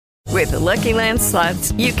With the Lucky Land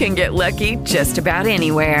Slots, you can get lucky just about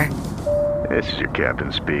anywhere. This is your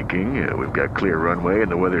captain speaking. We've got clear runway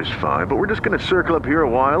and the weather's fine, but we're just going to circle up here a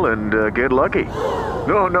while and get lucky.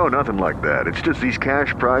 No, nothing like that. It's just these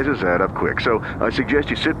cash prizes add up quick. So I suggest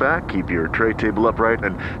you sit back, keep your tray table upright,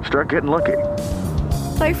 and start getting lucky.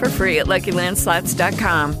 Play for free at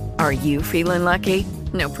LuckyLandSlots.com. Are you feeling lucky?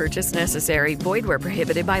 No purchase necessary. Void where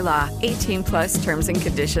prohibited by law. 18+ terms and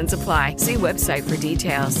conditions apply. See website for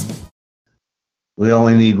details. We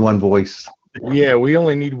only need one voice. Yeah, we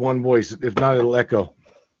only need one voice. If not, it'll echo.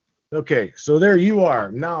 Okay, so there you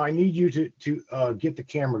are. Now I need you to get the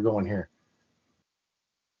camera going here.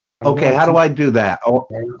 Okay, how do I do that? Oh,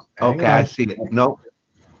 Hang okay, on. I see it. Nope.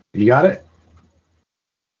 You got it?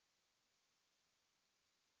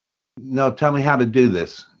 No, tell me how to do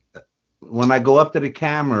this. When I go up to the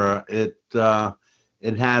camera, it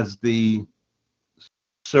has the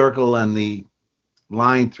circle and the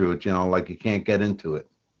line through it, like you can't get into it.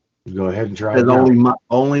 Go ahead and try it.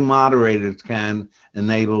 Only moderators can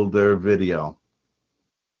enable their video.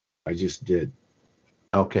 I just did.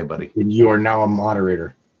 Okay, buddy. And you are now a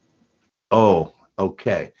moderator. Oh,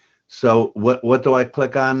 okay. So what do I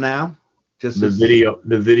click on now? Just The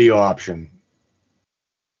video option.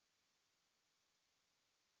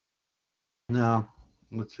 No,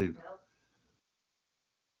 let's see.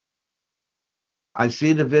 I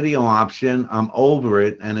see the video option. I'm over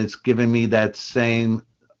it, and it's giving me that same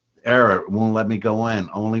error. It won't let me go in.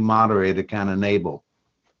 Only moderator can enable.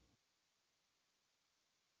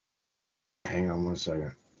 Hang on one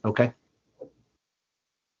second. Okay.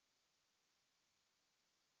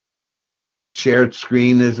 Shared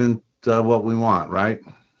screen isn't what we want, right?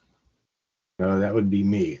 No, that would be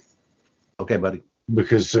me. Okay, buddy.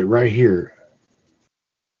 Because right here.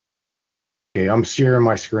 Okay, I'm sharing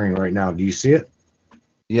my screen right now. Do you see it?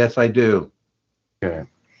 Yes, I do. Okay.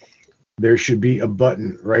 There should be a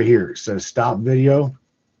button right here. It says stop video.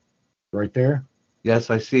 Right there. Yes,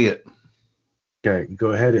 I see it. Okay,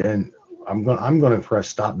 go ahead and I'm going to press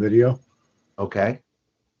stop video. Okay.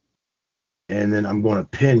 And then I'm going to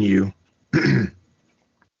pin you.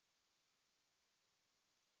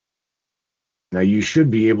 Now you should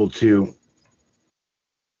be able to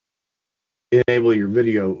enable your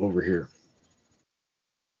video over here.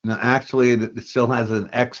 Now, actually, it still has an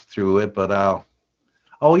X through it, but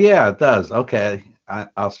oh yeah, it does. Okay,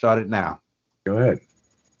 I'll start it now. Go ahead.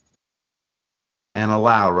 And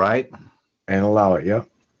allow, right? And allow it, yep.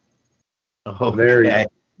 Okay.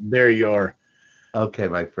 There you are. Okay,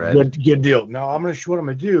 my friend. Good deal. Now what I'm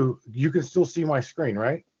gonna do, you can still see my screen,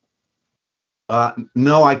 right?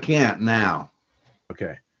 No, I can't now.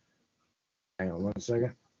 Okay. Hang on one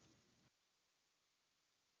second.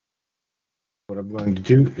 What I'm going to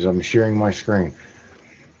do is I'm sharing my screen.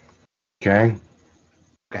 Okay.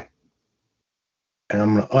 Okay. And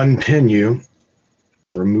I'm going to unpin you.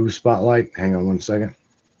 Remove spotlight. Hang on one second.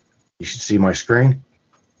 You should see my screen.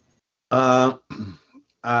 No,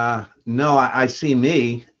 I see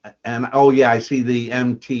me, and oh yeah, I see the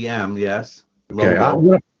MTM. Yes.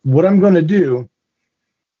 Okay. What I'm going to do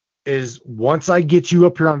is once I get you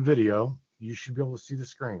up here on video, you should be able to see the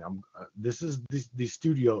screen. This is the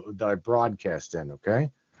studio that I broadcast in. Okay.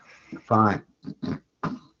 Fine.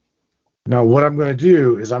 Now what I'm going to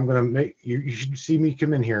do is I'm going to make you should see me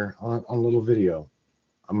come in here on a little video.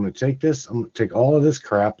 I'm going to take this. I'm going to take all of this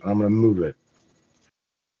crap and I'm going to move it.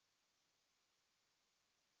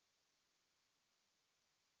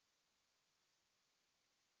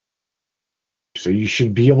 So you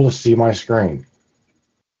should be able to see my screen.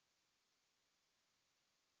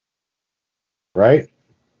 Right?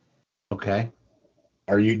 Okay.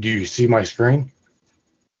 Do you see my screen?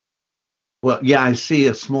 Well, yeah, I see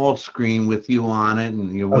a small screen with you on it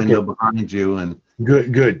and your window behind you. And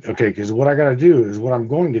Good. Okay, because what I got to do is what I'm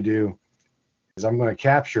going to do is I'm going to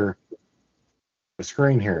capture the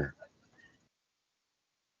screen here.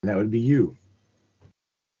 And that would be you.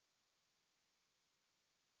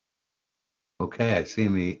 okay, I see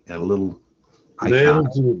a little Little icon.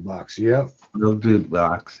 dude box. Yep. Little dude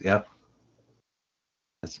box. Yep.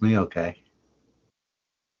 That's me. Okay.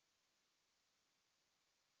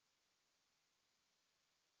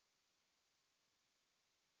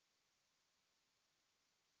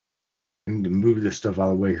 I need to move this stuff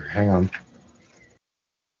out of the way here. Hang on.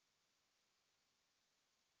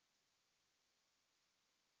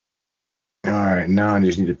 All right, now I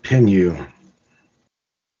just need to pin you.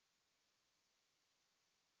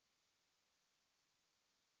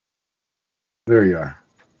 There you are.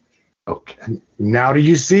 Okay. Now do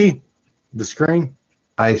you see the screen?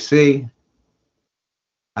 I see.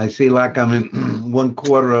 I see like I'm in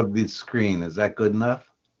 1/4 of the screen. Is that good enough?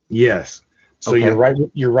 Yes. So Okay.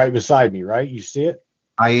 you're right beside me, right? You see it?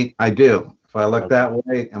 I do. If I look Okay. that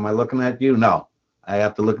way, am I looking at you? No. I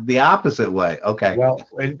have to look the opposite way. Okay. Well,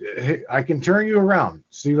 I can turn you around.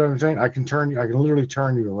 See what I'm saying? I can literally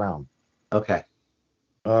turn you around. Okay.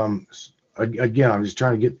 Again, I'm just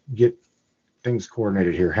trying to get things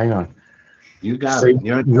coordinated here. Hang on. You got Say it.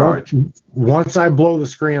 You're in charge. once I blow the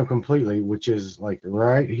screen up completely, which is like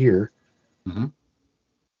right here, Mm-hmm.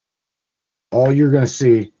 all you're gonna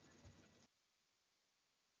see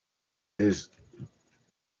is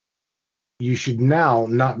you should now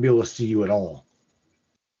not be able to see you at all.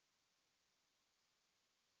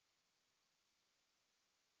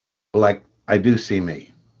 Like I do see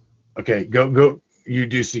me. Okay, go. You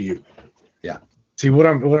do see you. Yeah. See what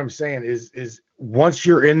I'm saying is once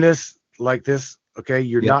you're in this like this, okay,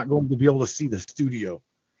 you're Yeah. not going to be able to see the studio.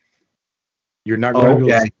 You're not going Oh, to be able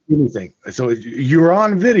to okay. see anything. So you're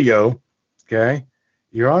on video, okay?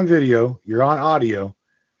 You're on video, you're on audio,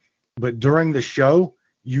 but during the show,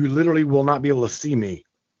 you literally will not be able to see me.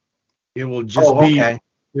 It will just Oh, be okay.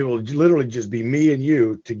 it will literally just be me and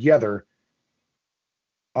you together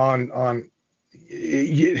on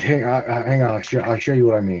hang on, I'll show you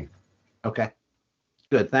what I mean. Okay.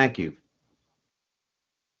 Good. Thank you.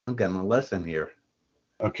 I'm getting a lesson here.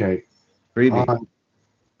 Okay. Freebie.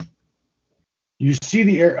 You see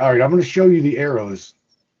the air. All right, I'm going to show you the arrows.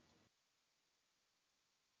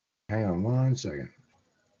 Hang on 1 second.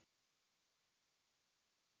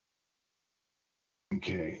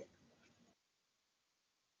 Okay.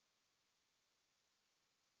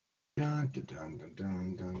 Dun, dun, dun,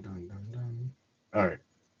 dun, dun, dun, dun, dun. All right.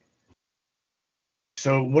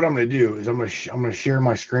 So what I'm going to do is I'm going to share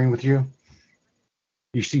my screen with you.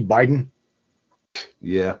 You see Biden?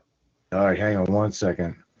 Yeah. All right, hang on 1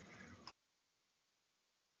 second.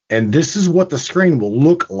 And this is what the screen will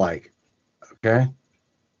look like. Okay.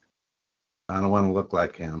 I don't want to look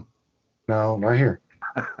like him. No, right here.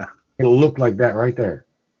 It'll look like that right there.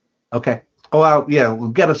 Okay. Oh, well, yeah. Well,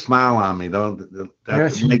 get a smile on me, though. That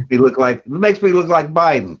Yes. makes me look like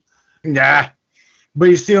Biden. Nah. But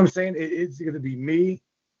you see what I'm saying? It's going to be me,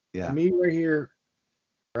 Yeah. me right here,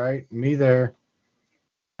 right? Me there,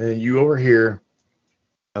 and you over here.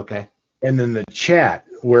 Okay. And then the chat,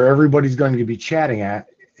 where everybody's going to be chatting at,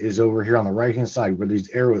 is over here on the right hand side where these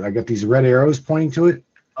arrows. I got these red arrows pointing to it.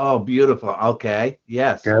 Oh, beautiful. Okay.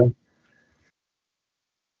 Yes. Okay.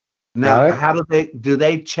 Now, Got it? how do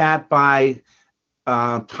they chat by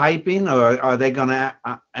typing, or are they gonna?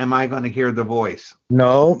 Am I gonna hear the voice?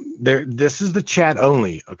 No, there. This is the chat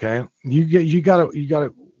only. Okay. You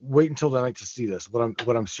gotta wait until the night to see this.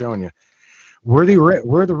 What I'm showing you. Where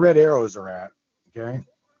the red arrows are at. Okay.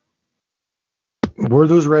 Where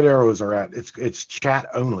those red arrows are at, it's chat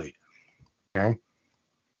only. Okay.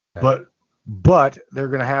 But they're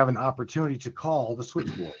going to have an opportunity to call the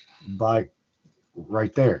switchboard by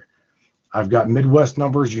right there. I've got Midwest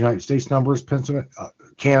numbers, United States numbers, Pennsylvania,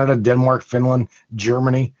 Canada, Denmark, Finland,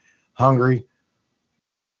 Germany, Hungary,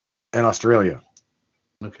 and Australia.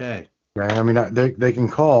 Okay. Okay? I mean, they can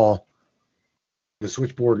call the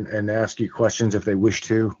switchboard and ask you questions if they wish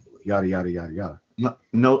to. Yada yada yada yada.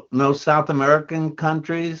 No South American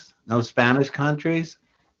countries, no Spanish countries.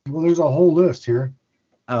 Well, there's a whole list here.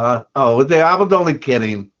 I was only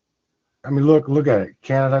kidding. I mean, look at it: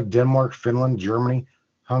 Canada, Denmark, Finland, Germany,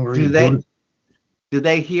 Hungary. Do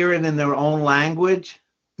they hear it in their own language?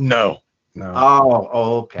 No.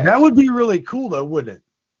 Oh, okay. That would be really cool, though, wouldn't it?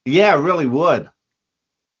 Yeah, it really would.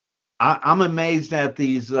 I'm amazed at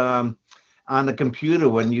these on the computer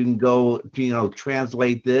when you can go,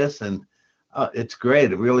 translate this, and it's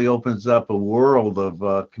great. It really opens up a world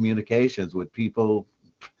of communications with people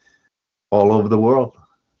all over the world.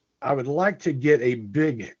 I would like to get a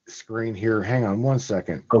big screen here. Hang on 1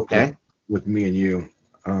 second. Okay. With me and you.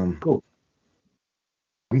 Cool.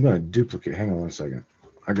 I'm going to duplicate. Hang on 1 second.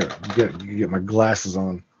 I got to get my glasses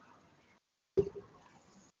on.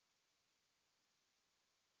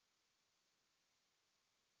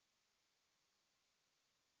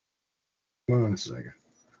 One second.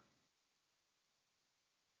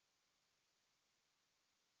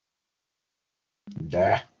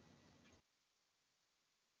 Dah.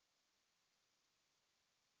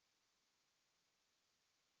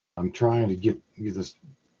 I'm trying to get this.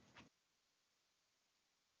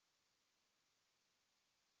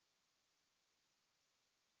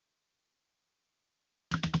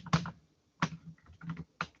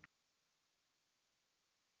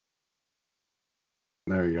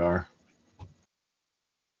 There you are.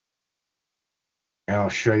 And I'll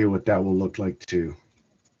show you what that will look like too.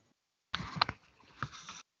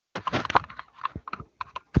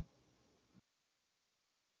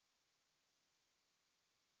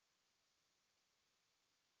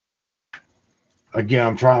 Again,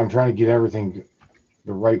 I'm trying to get everything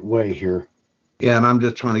the right way here. Yeah, and I'm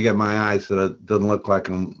just trying to get my eyes so that it doesn't look like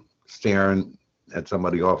I'm staring at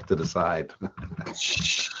somebody off to the side.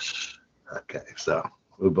 Okay, so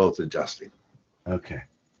we're both adjusting. Okay.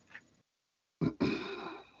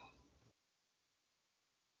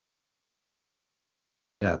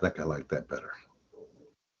 Yeah, I think I like that better.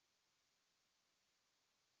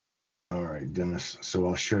 All right, Dennis. So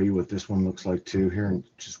I'll show you what this one looks like too here in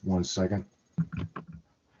just 1 second.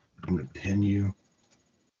 I'm going to pin you.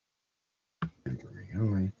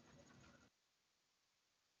 Only.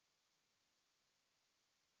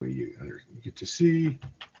 Where you get to see.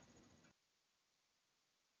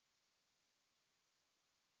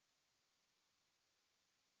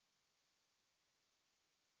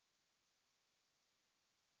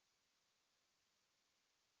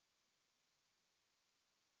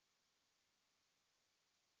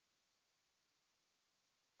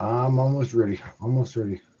 I'm almost ready. Almost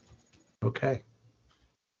ready. Okay.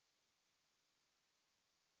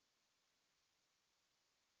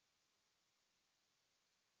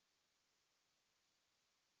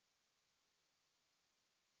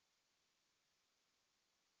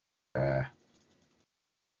 Hey,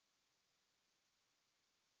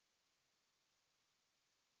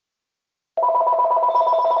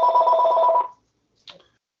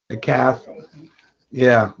 Kath.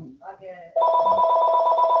 Yeah.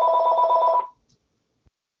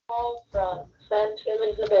 Call from Sant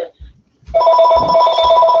Elizabeth.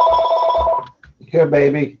 Here,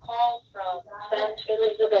 baby. Call from Sant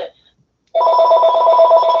Elizabeth.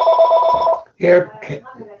 Here. I thought it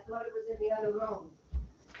was in the other room.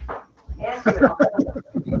 Answer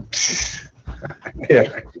it.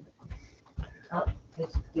 Here. Oh,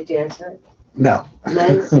 did you answer it? No.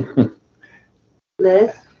 Liz?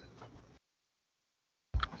 Liz?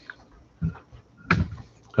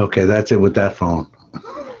 Okay, that's it with that phone.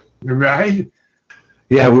 Right?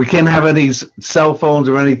 Yeah, we can't have any cell phones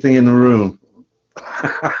or anything in the room.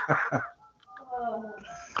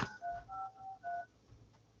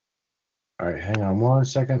 All right, hang on 1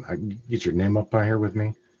 second. I can get your name up on here with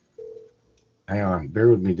me. Hang on. Bear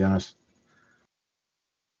with me, Dennis.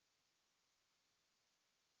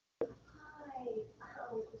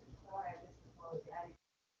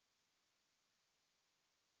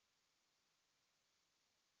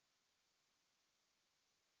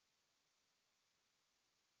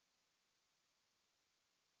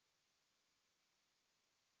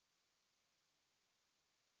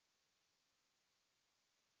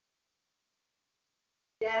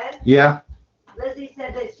 Dad? Yeah. Lizzie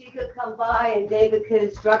said that she could come by and David could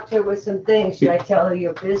instruct her with some things. Should I tell her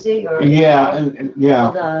you're busy or? Yeah, and yeah.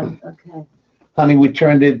 Hold on, okay. Honey, we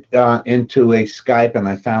turned it into a Skype, and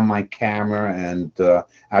I found my camera, and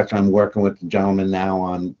actually I'm working with the gentleman now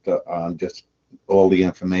on just all the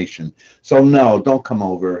information. So no, don't come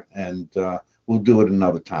over, and we'll do it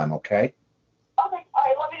another time, okay? Okay, all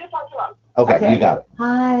right, let me just talk to him. Okay, Okay. you got it.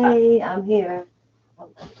 Hi, I'm here.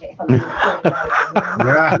 Okay.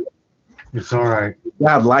 Yeah, it's all right.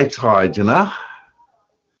 God, life's hard, you know?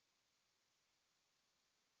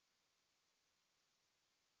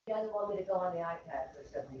 She doesn't want me to go on the iPad for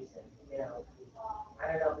some reason, you know.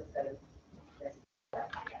 I don't know if it's gonna.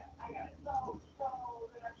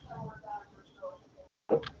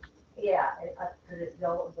 Yeah, because there's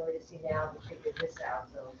no ability to see now, we figured this out,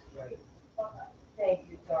 so it's great. Thank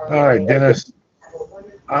you, darling. All right, Dennis.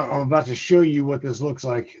 I'm about to show you what this looks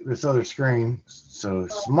like, this other screen. So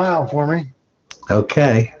smile for me.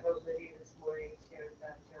 Okay. I wrote Lydia this morning, shared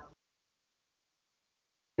that,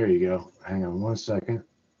 There you go. Hang on 1 second.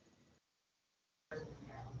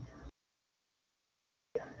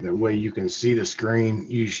 That way you can see the screen.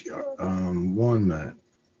 1 minute.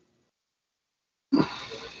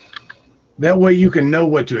 That way you can know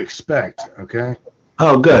what to expect. Okay.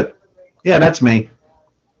 Oh, good. Yeah, that's me.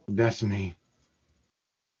 That's me.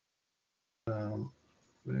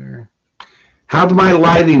 There. How's my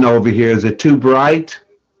lighting over here? Is it too bright?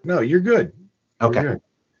 No, you're good. Okay. You're good.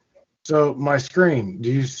 So my screen.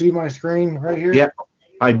 Do you see my screen right here? Yeah,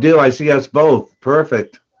 I do. I see us both.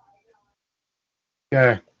 Perfect.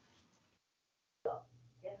 Okay.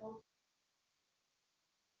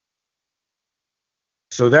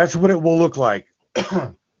 So that's what it will look like.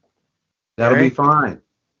 That'll Okay. be fine.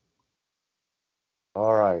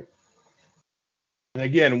 All right. And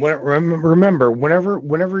again, remember, whenever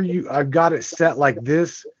I've got it set like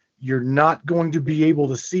this, you're not going to be able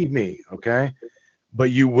to see me, okay?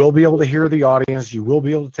 But you will be able to hear the audience. You will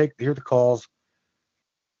be able to hear the calls.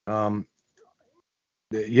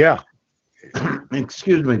 Yeah.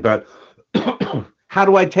 Excuse me, but how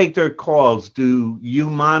do I take their calls? Do you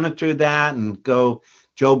monitor that and go,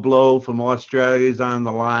 Joe Blow from Australia is on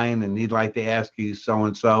the line and he'd like to ask you so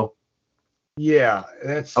and so? Yeah,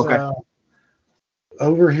 that's Okay.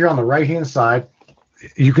 over here on the right-hand side.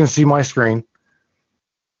 You can see my screen.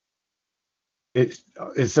 It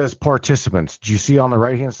says participants. Do you see on the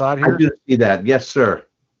right-hand side I here? do see that. Yes, sir.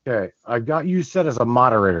 Okay, I got you set as a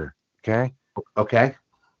moderator. Okay, Okay.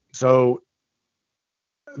 so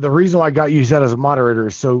the reason why I got you set as a moderator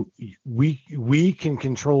is so we can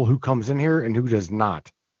control who comes in here and who does not.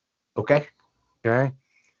 Okay. Okay,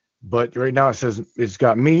 but right now it says it's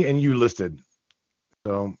got me and you listed.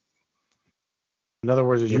 So in other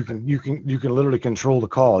words, is you can literally control the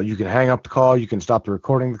call. You can hang up the call. You can stop the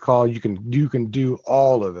recording of the call. You can do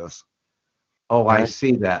all of this. Oh, I Okay?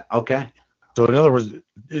 see that. Okay. So in other words,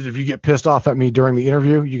 if you get pissed off at me during the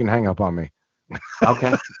interview, you can hang up on me.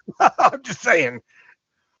 Okay. I'm just saying.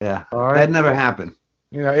 Yeah. All right. That never happened.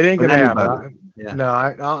 You know, it ain't With gonna anybody. happen. Yeah. No,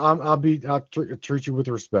 I'll treat you with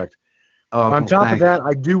respect. Oh, On well, top of thanks. that,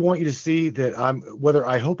 I do want you to see that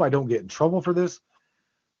I hope I don't get in trouble for this,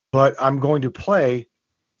 but I'm going to play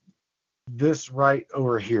this right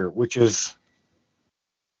over here, which is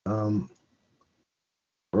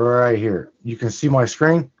right here. You can see my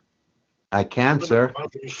screen. I can, sir.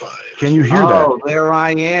 Can you hear Oh, there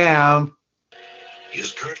I am. He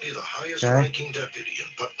is currently the highest Okay. ranking deputy in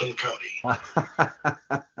Putnam County.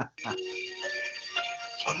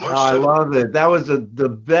 On March I 7th, love it. That was the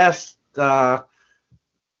best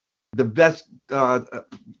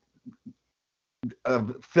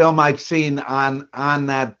film I've seen on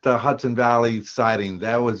that Hudson Valley sighting.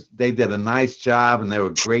 They did a nice job and they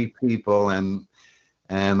were great people and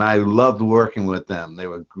I loved working with them. They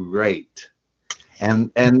were great.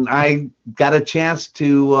 And I got a chance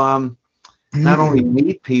to not only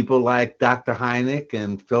meet people like Dr. Hynek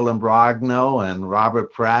and Phil Imbrogno and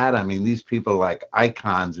Robert Pratt. I mean, these people are like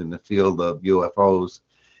icons in the field of UFOs.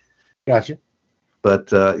 Gotcha.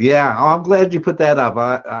 But yeah, I'm glad you put that up.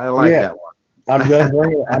 I like that one. I'm gonna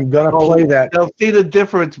bring it. I'm gonna play that. They'll see the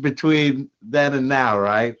difference between then and now,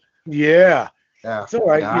 right? Yeah. Yeah. It's all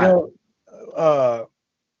right. Yeah. You know,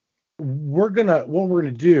 what we're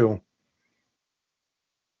gonna do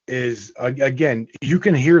is again, you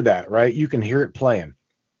can hear that, right? You can hear it playing.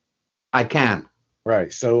 I can.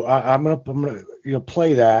 Right. So I'm gonna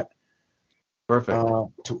play that. Perfect.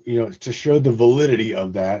 To show the validity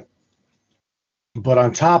of that. But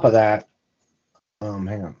on top of that,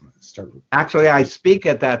 hang on. Start. Actually, I speak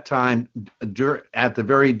at that time at the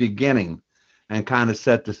very beginning, and kind of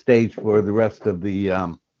set the stage for the rest of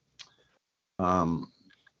the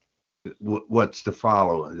what's to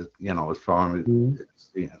follow. You know, as far as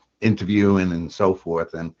interviewing and so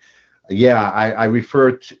forth. And yeah, I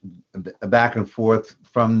refer to back and forth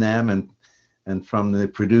from them and from the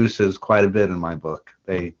producers quite a bit in my book.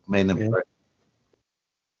 They made them. Yeah.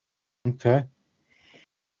 Okay.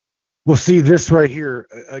 Well, see this right here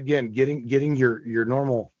again. Getting your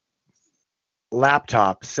normal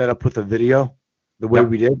laptop set up with a video, the way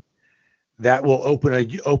we did, that will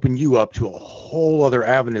open you up to a whole other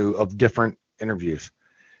avenue of different interviews.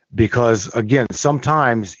 Because again,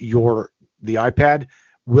 sometimes the iPad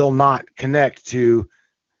will not connect to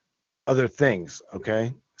other things.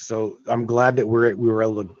 Okay, so I'm glad that we were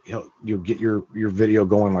able to get your video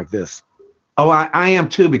going like this. Oh, I am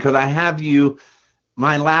too, because I have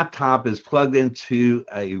my laptop is plugged into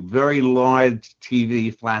a very large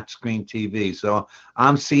TV, flat screen TV. So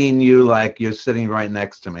I'm seeing you like you're sitting right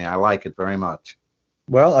next to me. I like it very much.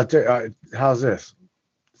 Well, I'll tell you, how's this?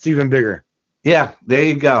 It's even bigger. Yeah, there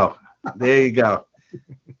you go. There you go.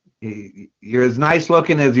 You're as nice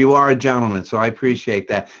looking as you are a gentleman, so I appreciate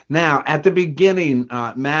that. Now, at the beginning,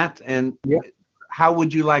 Matt, and how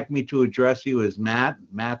would you like me to address you? As Matt,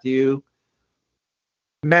 Matthew?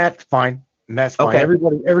 Matt, fine. Matt's fine. Okay.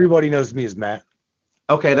 Everybody knows me as Matt.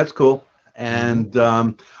 Okay, that's cool. And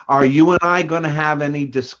are you and I going to have any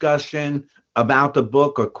discussion about the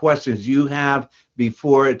book or questions you have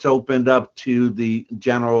before it's opened up to the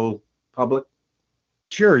general public?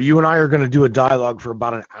 Sure. You and I are going to do a dialogue for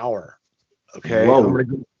about an hour. Okay. Whoa. I'm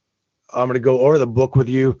going to go over the book with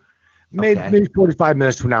you, maybe 45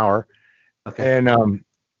 minutes to an hour. Okay. And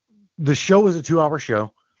the show is a 2-hour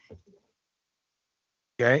show.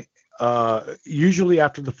 Okay. Usually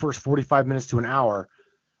after the first 45 minutes to an hour,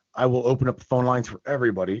 I will open up the phone lines for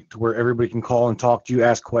everybody to where everybody can call and talk to you,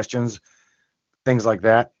 ask questions, things like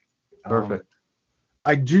that. Perfect.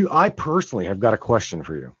 I personally have got a question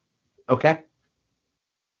for you. Okay.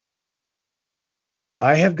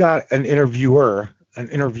 I have got an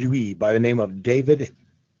interviewee by the name of Dave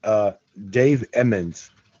Emmons.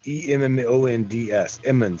 Emmonds,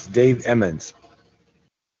 Emmons, Dave Emmons.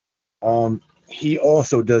 He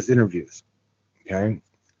also does interviews. Okay.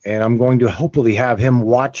 And I'm going to hopefully have him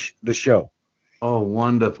watch the show. Oh,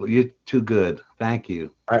 wonderful. You're too good. Thank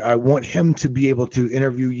you. I want him to be able to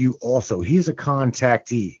interview you also. He's a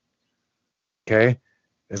contactee. Okay.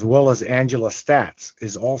 As well as Angela Stats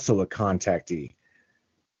is also a contactee.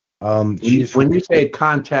 When you say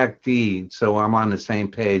contactee, so I'm on the same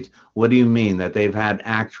page, what do you mean? That they've had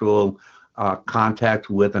actual contact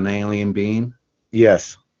with an alien being?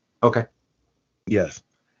 Yes. Okay. Yes.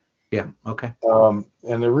 Yeah. Okay. And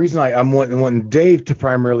the reason I'm wanting Dave to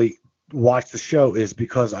primarily watch the show is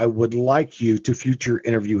because I would like you to future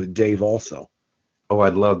interview with Dave also. Oh,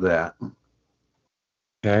 I'd love that.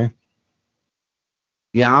 Okay.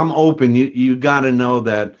 Yeah, I'm open. You got to know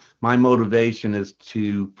that my motivation is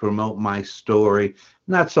to promote my story,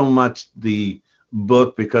 not so much the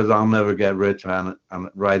book, because I'll never get rich on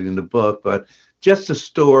writing the book, but just the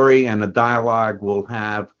story and the dialogue we'll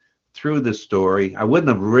have through the story. I wouldn't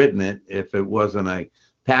have written it if it wasn't a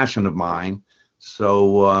passion of mine.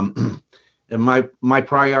 So and my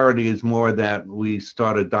priority is more that we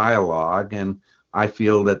start a dialogue, and I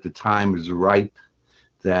feel that the time is ripe,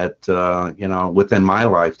 that within my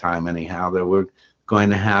lifetime anyhow, that we're going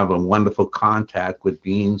to have a wonderful contact with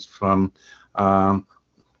beings from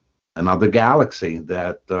another galaxy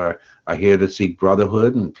that are here to seek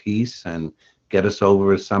brotherhood and peace and get us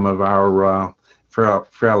over some of our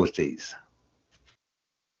frailties.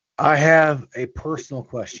 I have a personal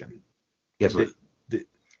question. Yes, sir.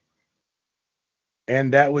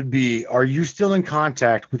 And that would be, are you still in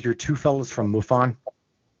contact with your two fellows from MUFON?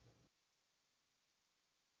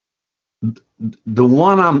 The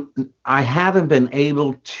one I haven't been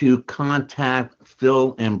able to contact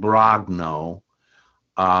Phil Imbrogno,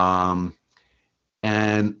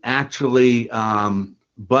 and actually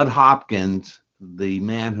Bud Hopkins, the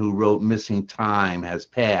man who wrote Missing Time, has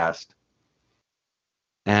passed,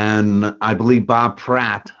 and I believe Bob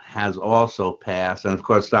Pratt has also passed, and of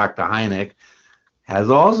course Dr. Hynek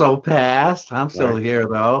has also passed. I'm still here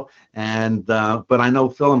though, and but I know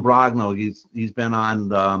Phil Imbrogno. He's been on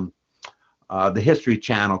the History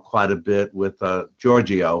Channel quite a bit with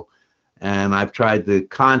Giorgio, and I've tried to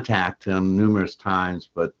contact him numerous times,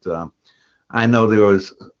 but I know there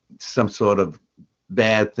was some sort of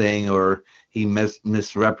bad thing, or he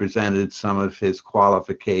misrepresented some of his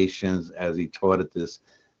qualifications as he taught at this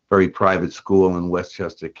very private school in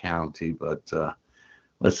Westchester County. But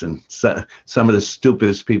listen, some of the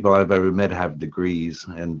stupidest people I've ever met have degrees,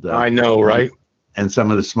 and I know, right? And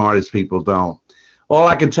some of the smartest people don't. All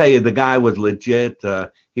I can tell you, the guy was legit.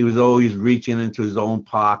 He was always reaching into his own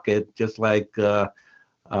pocket, just like Eric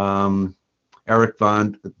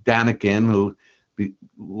von Daniken, who,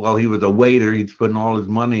 while he was a waiter, he's putting all his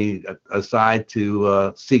money aside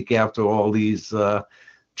to seek after all these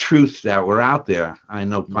truths that were out there. I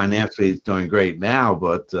know financially he's doing great now,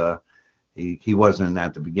 but he wasn't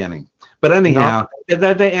at the beginning. But anyhow, did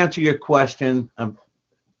that answer your question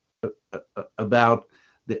about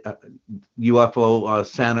the UFO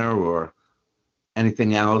Center or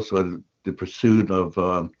anything else, or the pursuit of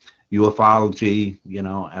ufology,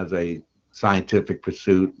 as a scientific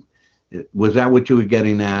pursuit? Was that what you were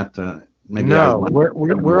getting at? Maybe no,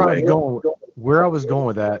 where I was going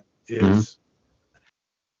with that is,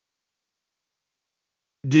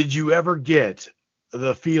 did you ever get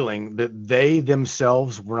the feeling that they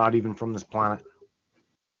themselves were not even from this planet?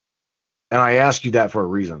 And I ask you that for a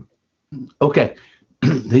reason. Okay.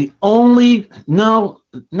 No,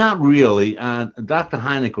 not really. Dr.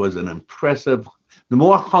 Hynek was an impressive, the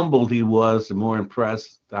more humbled he was, the more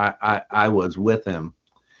impressed I was with him.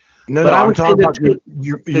 No, but I'm talking about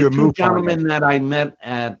your two gentlemen that I met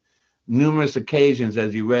at numerous occasions,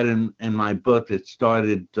 as you read in my book, that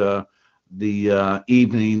started the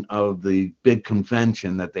evening of the big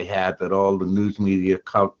convention that they had, that all the news media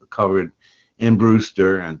covered in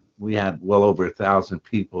Brewster, and we had well over 1,000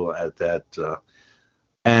 people at that.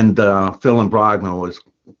 And Phil Imbrogno was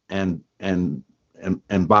and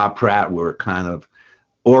Bob Pratt were kind of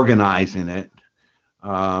organizing it.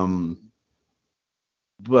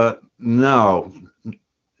 But no,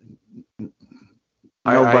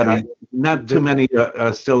 nobody, not too many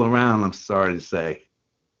are still around, I'm sorry to say.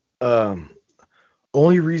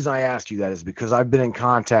 Only reason I asked you that is because I've been in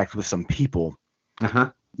contact with some people.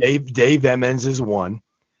 Dave Emmons is one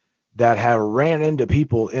that have ran into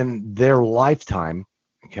people in their lifetime,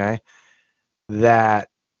 okay, that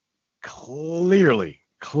clearly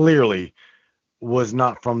was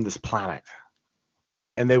not from this planet,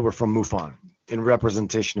 and they were from MUFON, in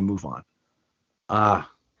representation of MUFON.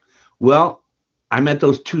 Well, I met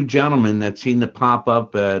those two gentlemen that seemed to pop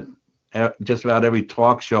up at just about every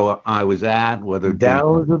talk show I was at, whether it be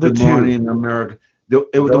Those are the Good two. Morning America. There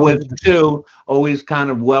Those was are the- two, always kind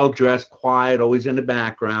of well-dressed, quiet, always in the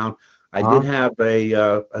background. I did have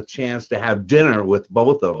a chance to have dinner with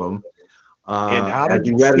both of them. And how as did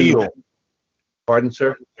you you read in- feel? Pardon,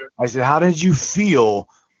 sir? I said, how did you feel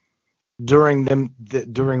during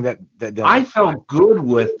that dinner? I felt good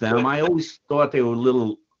with them. I always thought they were a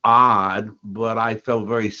little odd, but I felt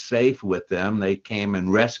very safe with them. They came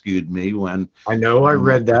and rescued me when I know, I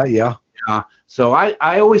read that, yeah. so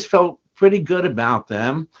I always felt pretty good about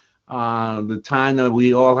them. The time that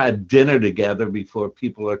we all had dinner together before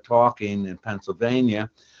People Are Talking in Pennsylvania,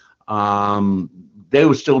 they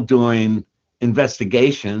were still doing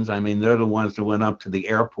investigations. I mean, they're the ones that went up to the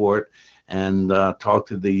airport and talked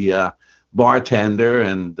to the bartender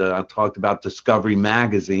and talked about Discovery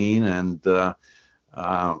Magazine and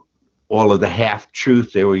all of the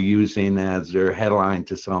half-truth they were using as their headline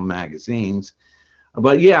to some magazines.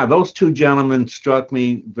 But yeah, those two gentlemen struck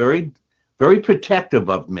me very, very protective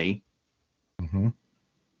of me. Mm-hmm.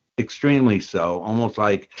 Extremely so. Almost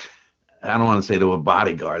like, I don't want to say they were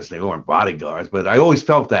bodyguards. They weren't bodyguards, but I always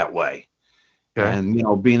felt that way. Okay.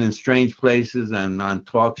 And, being in strange places and on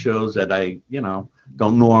talk shows that I,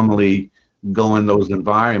 don't normally go in those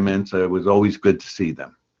environments, it was always good to see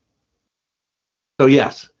them. So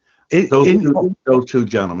yes, those two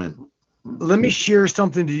gentlemen. Let me share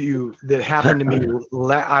something to you that happened to me.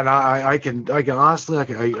 And I can honestly, I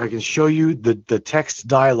can show you the text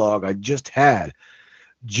dialogue I just had.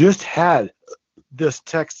 Just had this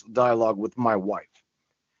text dialogue with my wife.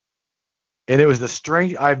 And it was the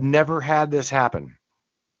strange, I've never had this happen.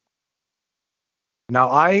 Now,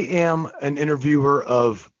 I am an interviewer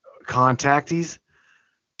of contactees,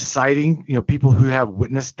 citing, people who have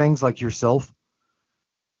witnessed things like yourself.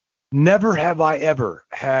 Never have I ever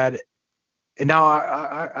had, and now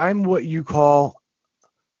I'm what you call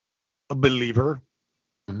a believer.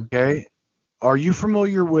 Okay. Are you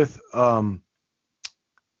familiar with the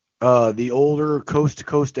older Coast to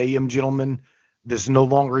Coast AM gentleman that's no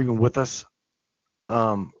longer even with us?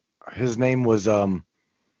 His name was oh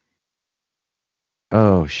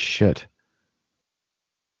shit,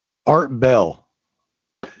 Art Bell.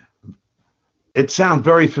 It sounds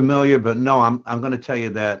very familiar, but no, I'm going to tell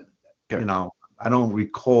you that, I don't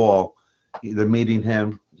recall either meeting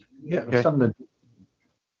him. Yeah, Okay. something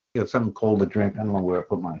cold to drink. I don't know where I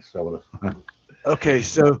put my soda. Okay,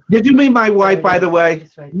 so Did you meet my wife, by the way?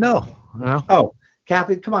 no. Oh,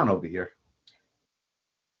 Kathy, come on over here.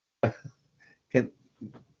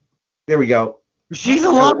 There we go. She's a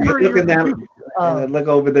lot prettier. Look at that. Look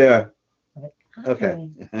over there. Okay.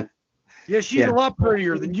 Yeah, she's a lot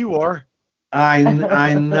prettier than you are. I know.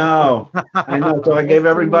 I know. So I gave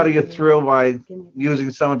everybody a thrill by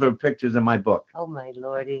using some of her pictures in my book. Oh, my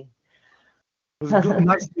lordy. It was good.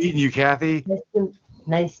 Nice meeting you, Kathy.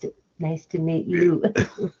 Nice to meet you.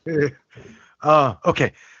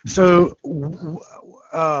 Okay. So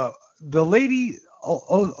the lady.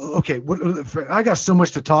 Okay. I got so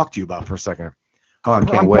much to talk to you about for a second. Oh, I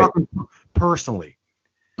can't wait. Talking personally.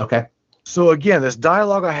 Okay. So again, this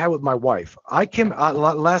dialogue I had with my wife. I came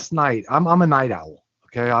last night. I'm a night owl.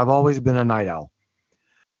 Okay, I've always been a night owl.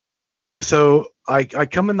 So I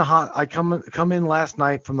come in last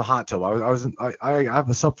night from the hot tub. I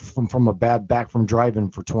have suffered from a bad back from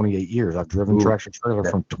driving for 28 years. I've driven tractor trailer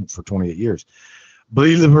for 28 years.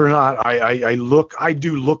 Believe it or not, I look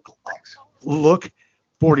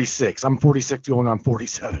 46. I'm 46 going on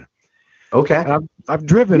 47. Okay. And I've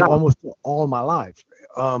driven almost all of my life.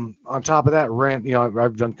 On top of that,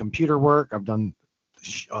 I've done computer work. I've done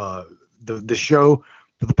the show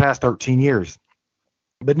for the past 13 years.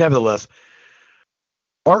 But nevertheless,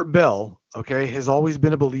 Art Bell, okay, has always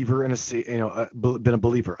been a believer been a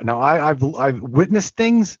believer. Now I've witnessed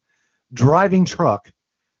things driving truck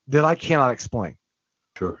that I cannot explain.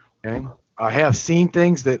 Sure. Okay. I have seen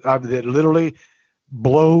things that literally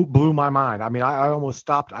blew my mind. I mean, I almost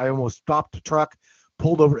stopped the truck,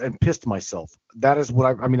 pulled over and pissed myself. That is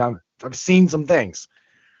what I've seen some things.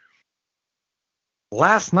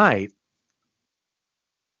 Last night,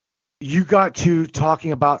 you got to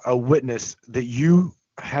talking about a witness that you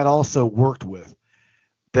had also worked with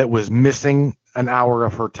that was missing an hour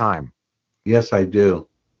of her time. Yes, I do.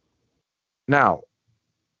 Now,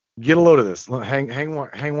 get a load of this.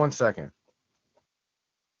 Hang one second.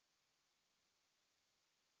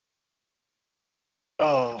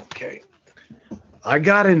 Oh, okay. I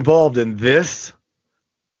got involved in this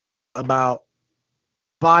about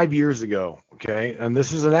 5 years ago, okay? And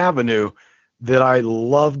this is an avenue that I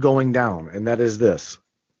love going down, and that is this.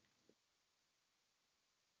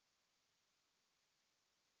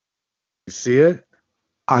 See it?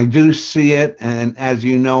 I do see it, and as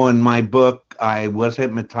you know, in my book, I was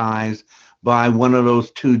hypnotized by one of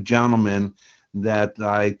those two gentlemen that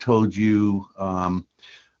I told you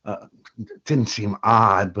didn't seem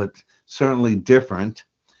odd, but certainly different.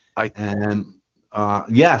 And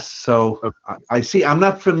yes, so I see. I'm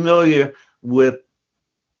not familiar with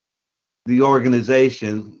the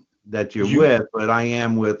organization that you're with, but I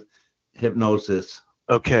am with hypnosis.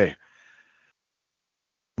 Okay.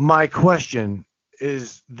 My question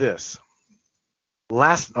is this.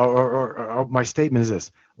 Or my statement is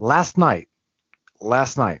this. Last night,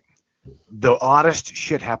 the oddest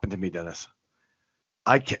shit happened to me, Dennis.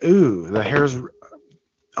 The hairs.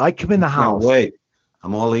 I come in the house. No, wait.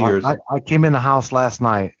 I'm all ears. I came in the house last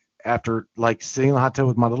night after like sitting in the hot tub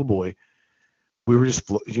with my little boy. We were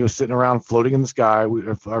just sitting around floating in the sky.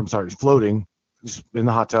 Floating just in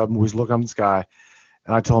the hot tub. And we was looking up in the sky.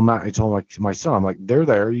 And I told my son, I'm like, they're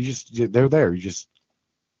there. They're there. You just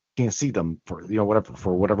can't see them for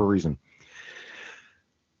whatever reason.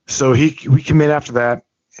 So we come in after that,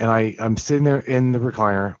 and I'm sitting there in the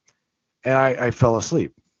recliner, and I fell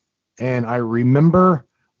asleep. And I remember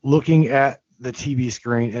looking at the TV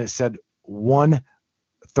screen, and it said 1:13,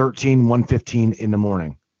 1:15 in the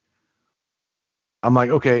morning. I'm like,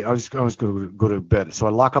 okay, I was going to go to bed. So I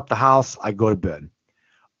lock up the house. I go to bed.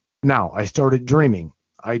 Now I started dreaming.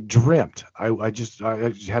 I dreamt. I just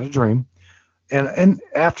had a dream, and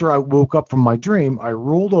after I woke up from my dream, I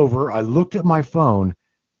rolled over. I looked at my phone.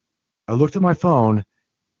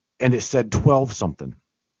 And it said 12 something.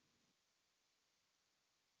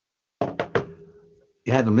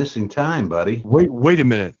 You had a missing time, buddy. Wait a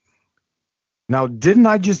minute. Now, didn't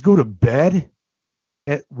I just go to bed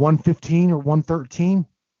at 1:15 or 1:13?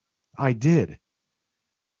 I did.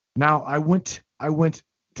 Now I went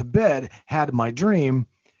to bed, had my dream,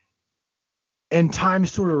 and time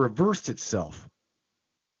sort of reversed itself.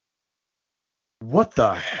 What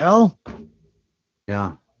the hell?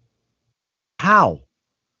 Yeah. How?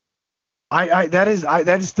 That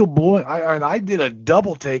is still blowing. I did a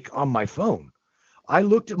double take on my phone. I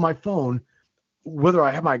looked at my phone, whether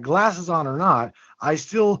I had my glasses on or not. I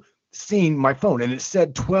still seen my phone, and it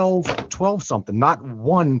said 12 something, not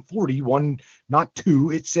 1:41, not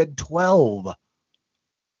 2. It said 12.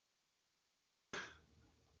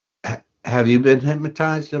 Have you been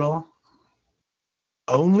hypnotized at all?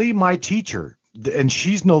 Only my teacher, and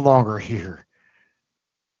she's no longer here.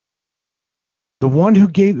 The one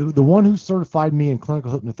who certified me in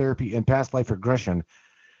clinical hypnotherapy and past life regression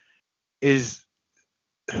is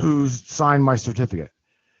who's signed my certificate.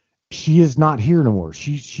 She is not here no more.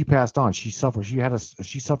 She passed on. She suffered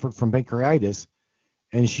from pancreatitis,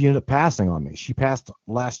 and she ended up passing on me. She passed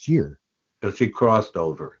last year. So she crossed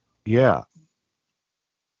over. Yeah.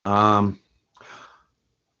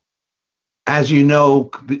 As you know,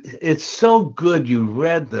 it's so good you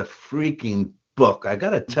read the freaking book. I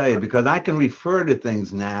got to tell you, because I can refer to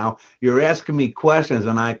things now. You're asking me questions,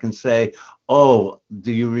 and I can say, oh,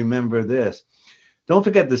 do you remember this? Don't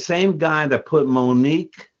forget the same guy that put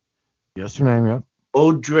Monique. Yes, her name, yeah.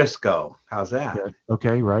 O'Driscoll. How's that? Yeah.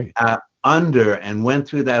 Okay, right. Under and went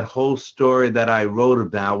through that whole story that I wrote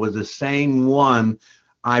about was the same one.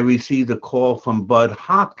 I received a call from Bud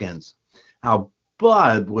Hopkins. How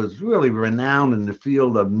Bud was really renowned in the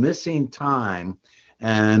field of missing time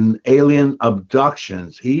and alien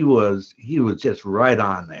abductions. He was just right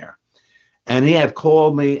on there. And he had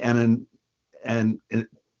called me and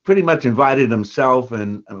pretty much invited himself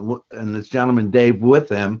and this gentleman Dave with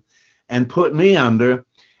him and put me under.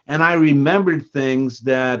 And I remembered things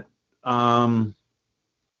that I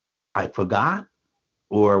forgot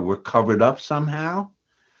or were covered up somehow.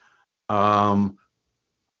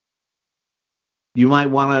 You might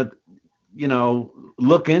want to,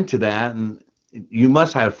 look into that, and you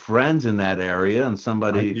must have friends in that area and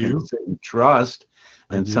somebody you can trust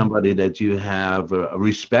and somebody that you have a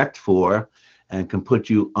respect for and can put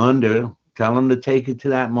you under. Tell them to take you to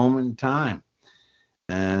that moment in time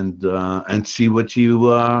and see what you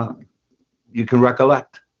can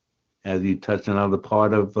recollect as you touch another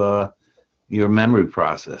part of your memory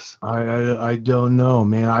process. I don't know,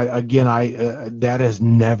 man. That has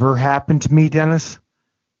never happened to me, Dennis.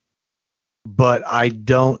 But I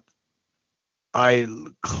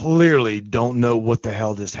clearly don't know what the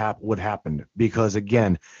hell what happened, because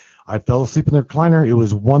again, I fell asleep in the recliner. It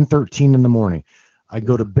was 1:13 in the morning. I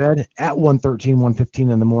go to bed at 1:13,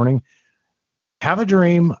 1:15 in the morning, have a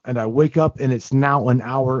dream, and I wake up, and it's now an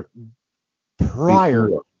hour prior.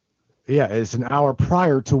 Before. Yeah, it's an hour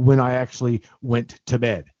prior to when I actually went to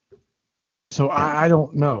bed. So I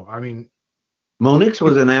don't know. I mean, Monique's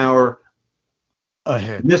was an hour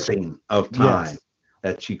ahead. missing of time Yes.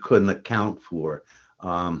 that she couldn't account for.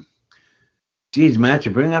 Geez, Matt,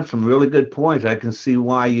 you bring up some really good points. I can see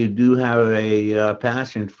why you do have a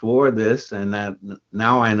passion for this, and that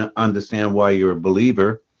now I understand why you're a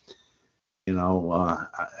believer. You know,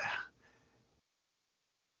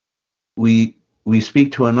 we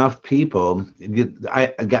speak to enough people.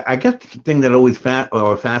 I guess the thing that always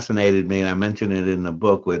fascinated me, and I mentioned it in the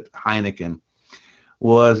book with Heineken,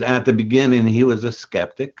 was at the beginning he was a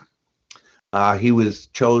skeptic. He was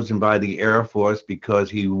chosen by the Air Force because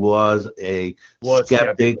he was a Was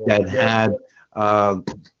skeptic skeptical. that Yeah. had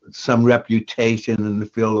some reputation in the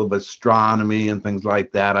field of astronomy and things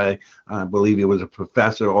like that. I believe he was a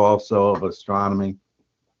professor also of astronomy.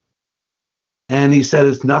 And he said,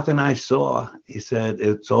 it's nothing I saw. He said,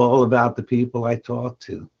 it's all about the people I talked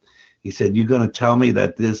to. He said, you're going to tell me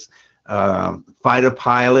that this fighter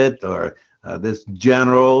pilot or this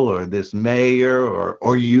general or this mayor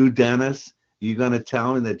or you, Dennis, you're going to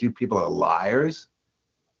tell me that you people are liars?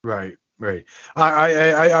 Right. Right.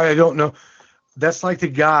 I don't know. That's like the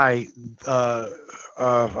guy. I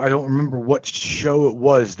don't remember what show it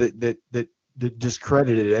was that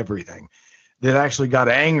discredited everything. That actually got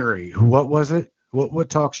angry. What was it?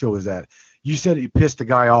 What talk show was that? You said he pissed the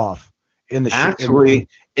guy off in the Actually,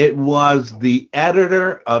 it was the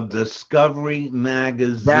editor of Discovery That's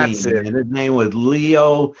magazine, it. and his name was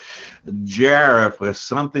Leo Jaref or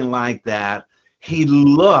something like that. He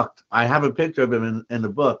looked, I have a picture of him in the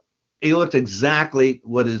book. He looked exactly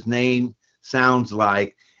what his name sounds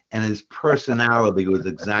like, and his personality was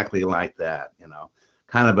exactly like that, you know,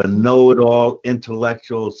 kind of a know-it-all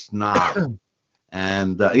intellectual snob.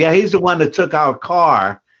 And yeah, he's the one that took our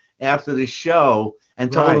car after the show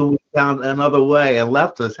and told Right. him we found another way and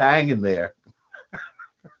left us hanging there.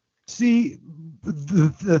 See,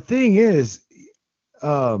 the thing is,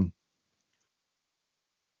 um,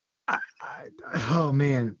 oh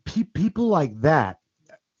man, people like that.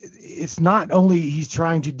 It's not only he's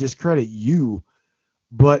trying to discredit you,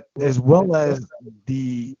 but as well as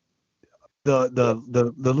the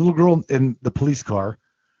the little girl in the police car,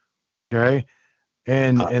 okay,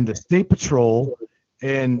 and the state patrol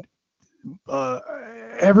and uh,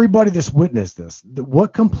 everybody that's witnessed this.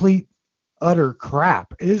 What complete utter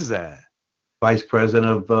crap is that? Vice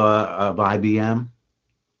president of IBM.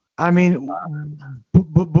 I mean, but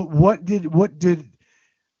what did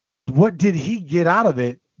he get out of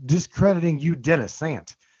it discrediting you, Dennis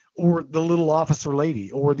Sant, or the little officer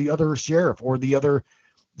lady, or the other sheriff, or the other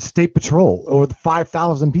state patrol, or the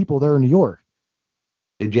 5,000 people there in New York?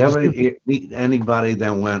 Did you ever meet anybody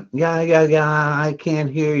that went, yeah, yeah, yeah, I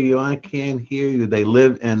can't hear you, I can't hear you? They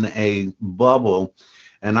live in a bubble.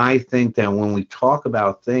 And I think that when we talk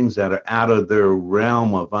about things that are out of their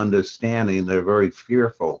realm of understanding, they're very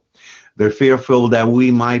fearful. They're fearful that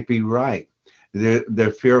we might be right.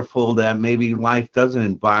 They're fearful that maybe life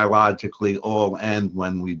doesn't biologically all end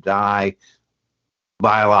when we die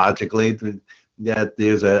biologically, that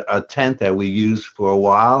there's a tent that we use for a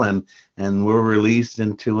while and we're released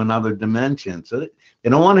into another dimension. So they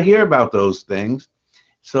don't want to hear about those things.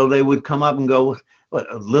 So they would come up and go,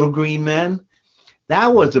 what, little green men? That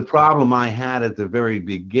was the problem I had at the very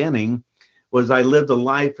beginning, was I lived a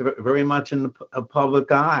life very much in the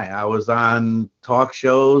public eye. I was on talk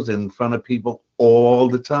shows in front of people all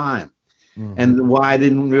the time. Mhm. And why I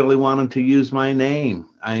didn't really want them to use my name.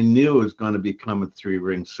 I knew it was going to become a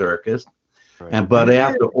three-ring circus. Right. But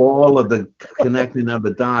after all of the connecting of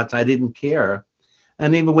the dots, I didn't care.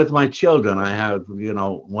 And even with my children, I have, you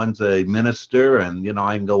know, one's a minister, and you know,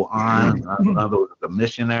 I can go on. Another was a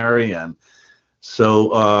missionary, and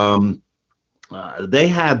so they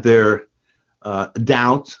had their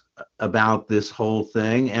doubts about this whole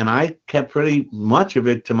thing, and I kept pretty much of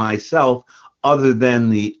it to myself, other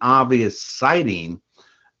than the obvious sighting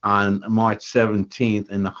on March 17th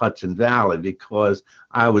in the Hudson Valley, because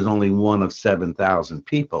I was only one of 7,000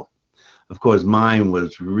 people. Of course, mine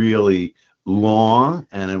was really long,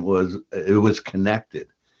 and it was connected.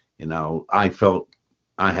 You know, I felt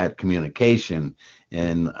I had communication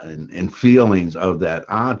and feelings of that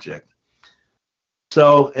object.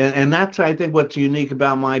 So, and that's, I think, what's unique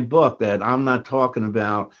about my book, that I'm not talking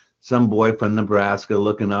about some boy from Nebraska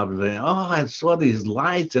looking up and saying, oh, I saw these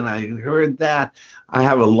lights and I heard that. I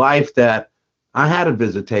have a life that I had a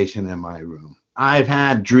visitation in my room. I've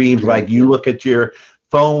had dreams like you look at your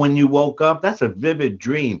phone when you woke up. That's a vivid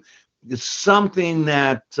dream. It's something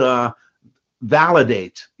that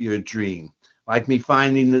validates your dream, like me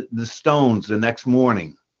finding the stones the next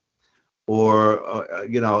morning. Or,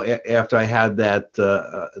 you know, after I had that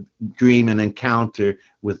dream and encounter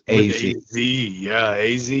with AZ. AZ, yeah,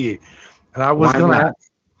 AZ. And I was Why going not? to,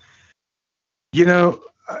 you know,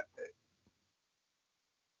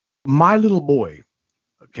 my little boy.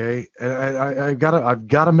 Okay, and I've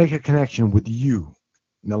gotta make a connection with you.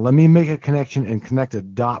 Now let me make a connection and connect a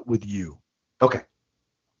dot with you. Okay.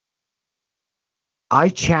 I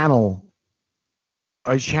channel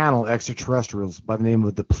extraterrestrials by the name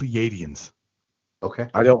of the Pleiadians. Okay.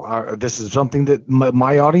 I don't. This is something that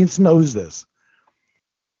my audience knows. This.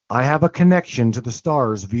 I have a connection to the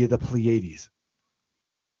stars via the Pleiades.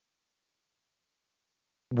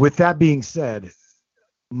 With that being said,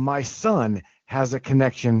 my son has a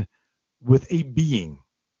connection with a being,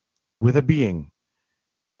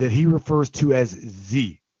 that he refers to as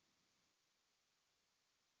Z.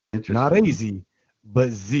 Not Interesting. AZ, but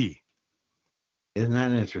Z. Isn't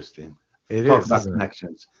that interesting? It Talk is, about isn't it?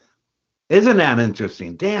 connections. Isn't that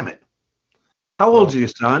interesting? Damn it. How Well, old's your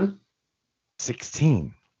son?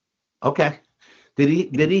 16. Okay. Did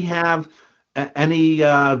he have any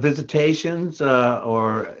visitations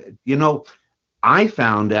or I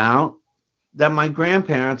found out that my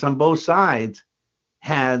grandparents on both sides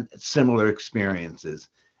had similar experiences.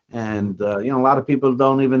 And a lot of people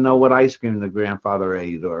don't even know what ice cream the grandfather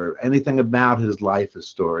ate or anything about his life or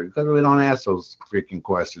story because we don't ask those freaking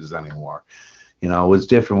questions anymore. It was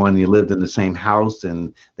different when you lived in the same house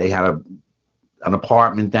and they had an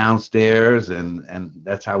apartment downstairs, and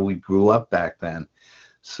that's how we grew up back then.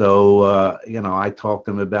 So I talked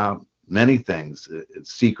to him about many things,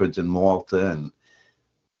 secrets in Malta,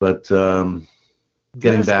 but getting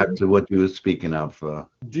Dennis, back to what you were speaking of.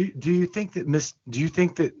 do you think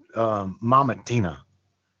that Mama Tina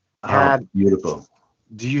Oh, had? beautiful.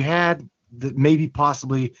 Do you had maybe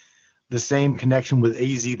possibly the same connection with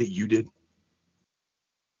AZ that you did?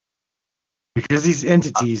 Because these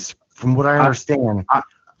entities, from what I I, understand, I,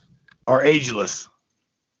 are ageless.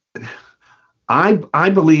 I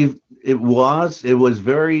believe it was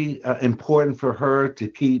very important for her to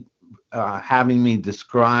keep having me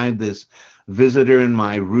describe this visitor in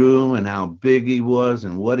my room and how big he was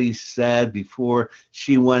and what he said before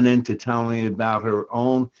she went in to tell me about her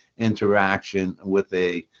own interaction with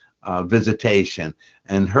a visitation.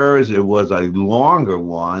 And hers, it was a longer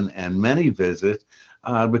one and many visits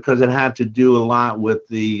because it had to do a lot with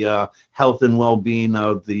the health and well-being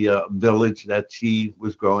of the village that she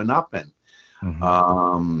was growing up in.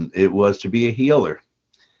 It was to be a healer.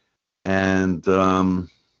 And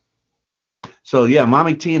so, yeah,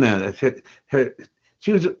 Mommy Tina,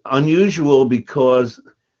 she was unusual because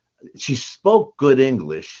she spoke good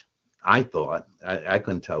English, I thought. I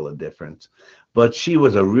couldn't tell the difference. But she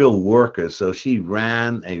was a real worker. So she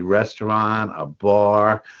ran a restaurant, a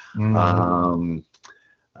bar, um,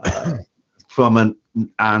 from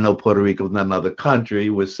I know Puerto Rico is not another country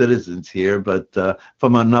with citizens here, but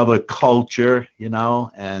from another culture,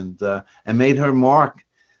 and made her mark.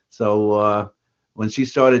 So when she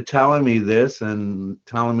started telling me this and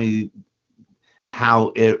telling me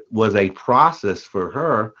how it was a process for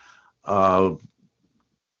her of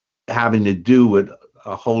having to do with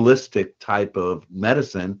a holistic type of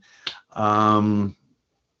medicine, was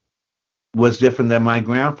different than my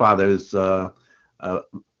grandfather's uh,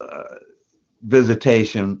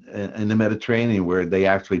 visitation in the Mediterranean, where they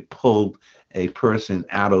actually pulled a person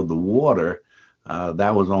out of the water.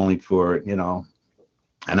 That was only for an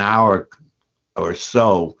hour or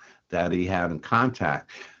so that he had in contact.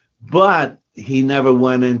 But he never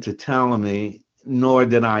went into telling me, nor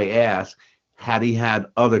did I ask, had he had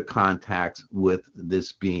other contacts with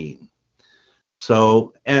this being.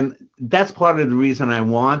 So, and that's part of the reason I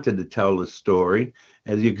wanted to tell the story.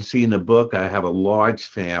 As you can see in the book, I have a large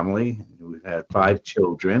family. We've had 5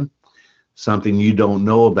 children, something you don't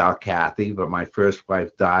know about Kathy, but my first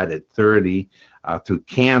wife died at 30 through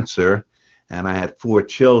cancer, and I had 4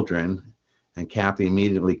 children. And Kathy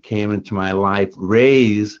immediately came into my life,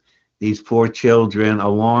 raised these 4 children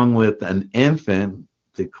along with an infant,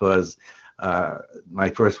 because my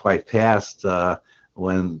first wife passed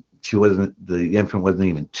when the infant wasn't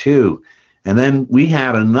even 2. And then we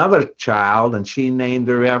had another child, and she named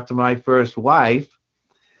her after my first wife.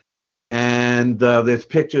 And there's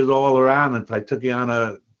pictures all around. If I took you on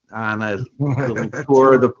a little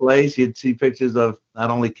tour of the place, you'd see pictures of not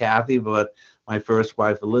only Kathy but my first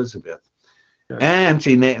wife, Elizabeth. And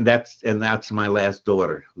she named that's my last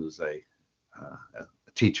daughter, who's a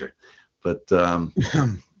teacher. But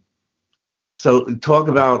so talk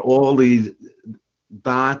about all these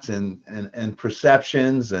thoughts and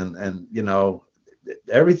perceptions and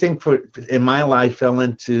everything in my life fell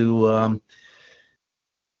into a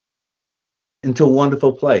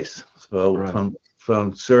wonderful place. So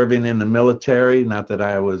from serving in the military, not that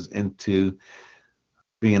I was into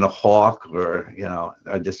being a hawk, or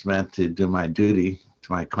I just meant to do my duty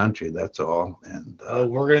to my country. That's all. And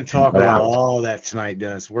we're going to talk about all that tonight,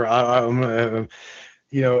 Dennis. You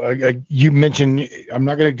mentioned, I'm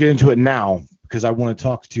not going to get into it now because I want to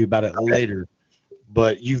talk to you about it later.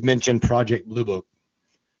 But you've mentioned Project Blue Book.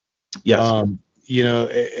 Yes.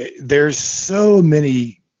 There's so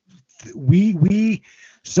many.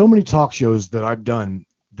 So many talk shows that I've done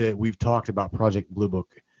that we've talked about Project Blue Book.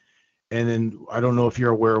 And then I don't know if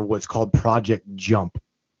you're aware of what's called Project Jump.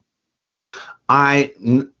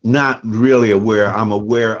 Not really aware. I'm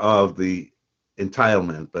aware of the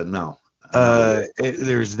entitlement, but no.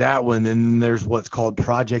 There's that one, and there's what's called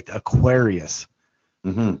Project Aquarius.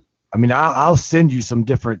 Mm-hmm. I mean, I'll send you some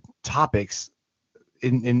different topics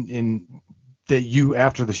in that you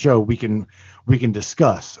after the show we can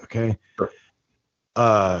discuss. Okay. Sure.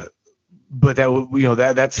 But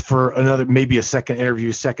that's for another, maybe a second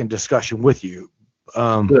interview, second discussion with you.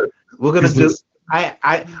 Good. We're gonna do. I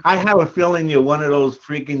have a feeling you're one of those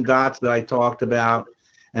freaking dots that I talked about,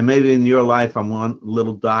 and maybe in your life I'm one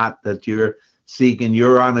little dot that you're seeking.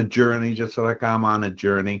 You're on a journey, just like I'm on a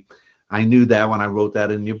journey. I knew that when I wrote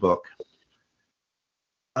that in your book.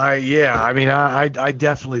 I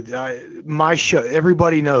definitely, my show,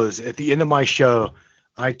 everybody knows at the end of my show,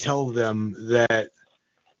 I tell them that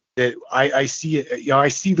I see it, I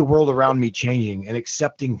see the world around me changing and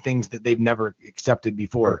accepting things that they've never accepted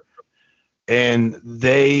before. And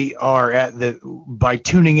they are by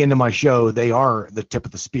tuning into my show, they are the tip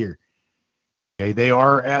of the spear. Okay. They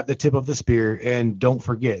are at the tip of the spear. And don't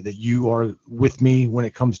forget that you are with me when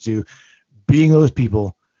it comes to being those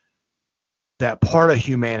people, that part of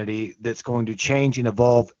humanity that's going to change and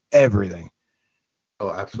evolve everything.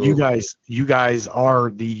 Oh, absolutely. You guys are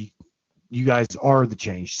the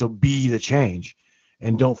change. So be the change,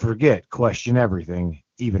 and don't forget, question everything,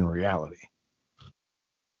 even reality.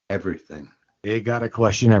 Everything. You got to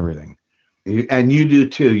question everything. And you do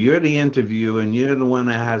too. You're the interview, and you're the one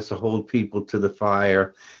that has to hold people to the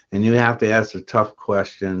fire, and you have to ask the tough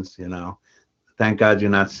questions. Thank God you're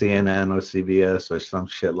not CNN or CBS or some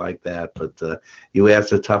shit like that. But you ask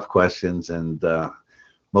the tough questions, and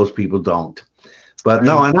most people don't. But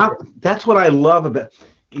no, and that's what I love about.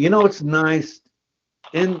 It's nice.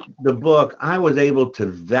 In the book, I was able to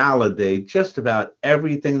validate just about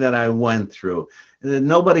everything that I went through. And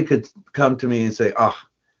nobody could come to me and say, "Oh,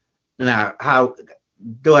 now how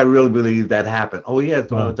do I really believe that happened?" Oh, yeah,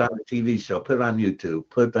 it's on a TV show. Put it on YouTube.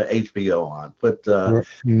 Put the HBO on. Put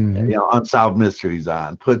Unsolved Mysteries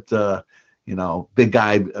on. Put Big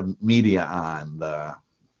Guy Media on.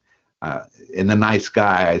 In The Nice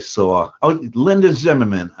Guy, I saw. Oh, Linda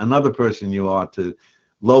Zimmerman, another person you ought to,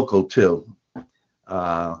 local too.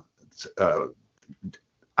 I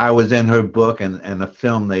was in her book and a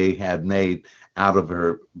film they had made out of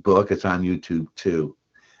her book. It's on YouTube too,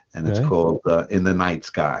 and it's called In the Night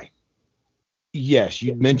Sky. Yes,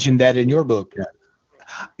 you mentioned that in your book.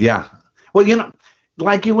 Yeah. Well,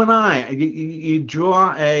 like you and I, you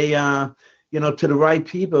draw to the right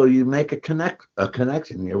people. You make a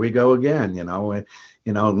connection. Here we go again. Linda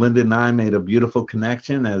and I made a beautiful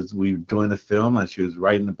connection as we were doing the film, as she was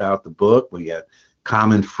writing about the book. We had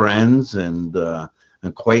common friends and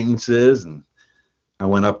acquaintances, and I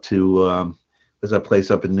went up to there's a place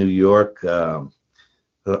up in New York,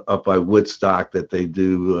 up by Woodstock, that they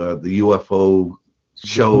do the UFO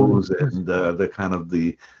shows, and the kind of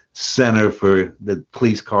the center for the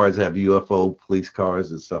police cars, have UFO police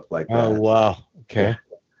cars and stuff like that. Oh wow, okay.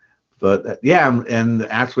 But and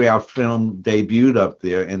actually our film debuted up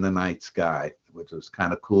there, In the Night Sky, which was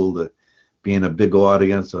kind of cool to be in a big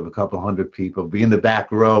audience of a couple hundred people, be in the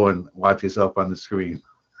back row and watch yourself on the screen.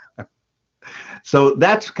 So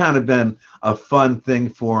that's kind of been a fun thing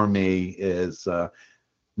for me, is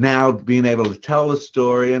now being able to tell the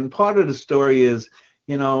story. And part of the story is,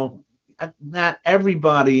 not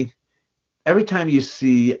everybody, every time you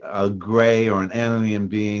see a gray or an alien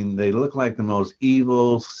being, they look like the most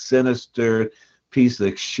evil, sinister piece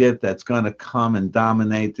of shit that's going to come and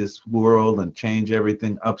dominate this world and change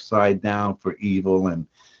everything upside down for evil. And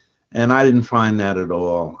I didn't find that at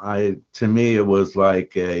all. To me, it was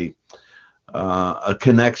like a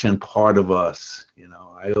connection part of us.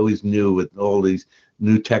 I always knew with all these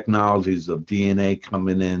new technologies of DNA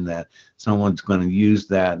coming in that someone's going to use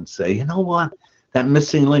that and say, you know what, that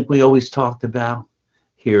missing link we always talked about,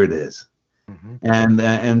 here it is. Mm-hmm.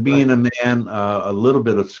 And being a man, a little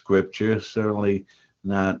bit of scripture, certainly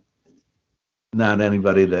not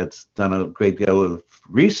anybody that's done a great deal of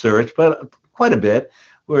research, but quite a bit,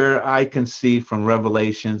 where I can see from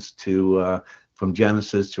Revelations to from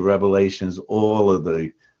Genesis to Revelations all of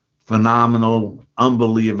the phenomenal,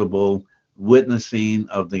 unbelievable witnessing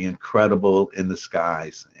of the incredible in the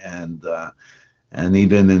skies. And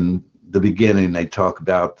even in the beginning, they talk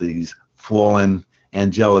about these fallen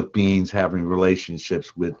angelic beings having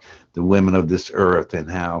relationships with the women of this earth, and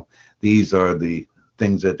how these are the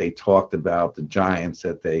things that they talked about, the giants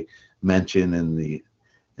that they mention in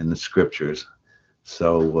the scriptures.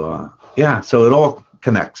 So yeah, so it all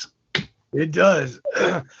connects. It does.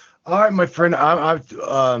 All right, my friend.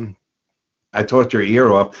 I tore your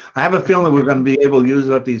ear off. I have a feeling we're going to be able to use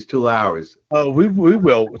up these 2 hours. Oh, we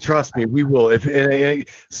will. Trust me, we will. If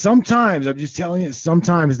sometimes I'm just telling you,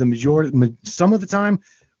 sometimes some of the time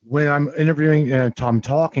when I'm interviewing and I'm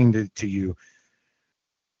talking to you,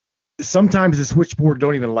 sometimes the switchboard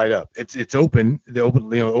don't even light up. It's open. The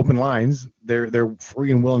open lines. They're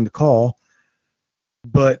free and willing to call,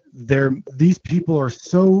 but these people are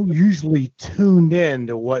so usually tuned in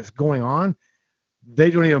to what's going on.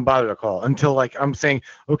 They don't even bother to call until like I'm saying,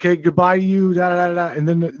 okay, goodbye to you, da da da da, and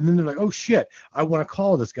then they're like, oh shit, I want to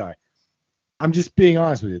call this guy. I'm just being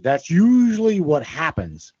honest with you. That's usually what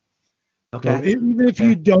happens. Okay. So even if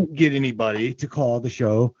you don't get anybody to call the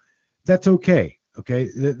show, that's okay. Okay,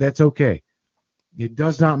 that's okay. It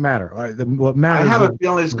does not matter. All right, what matters. I have a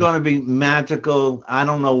feeling it's going to be magical. I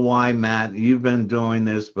don't know why, Matt. You've been doing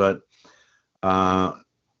this, but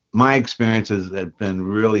my experiences have been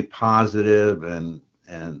really positive and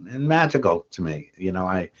magical to me. You know,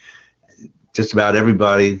 I just about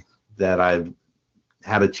everybody that I've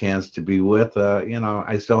had a chance to be with, you know,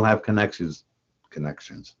 I still have connections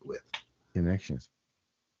with. Connections.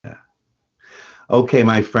 Yeah. Okay,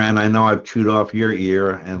 my friend. I know I've chewed off your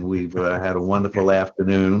ear, and we've had a wonderful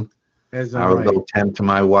afternoon. I'll go tend to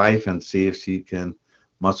my wife and see if she can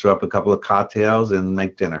muster up a couple of cocktails and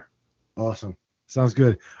make dinner. Awesome. Sounds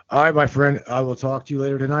good. All right, my friend. I will talk to you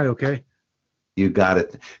later tonight, okay? You got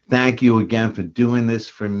it. Thank you again for doing this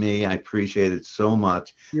for me. I appreciate it so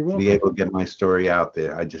much. You're welcome. Be able to get my story out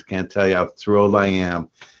there. I just can't tell you how thrilled I am.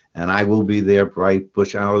 And I will be there right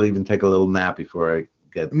bush. I'll even take a little nap before I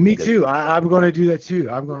get. Me too. I'm going to do that too.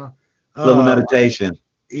 I'm going to. Little meditation.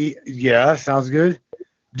 Yeah, sounds good.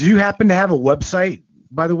 Do you happen to have a website,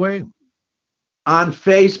 by the way? On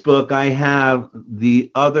Facebook, I have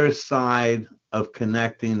the other side of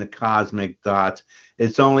connecting the cosmic dots.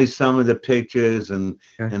 It's only some of the pictures and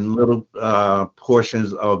little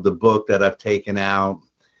portions of the book that I've taken out,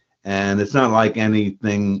 and it's not like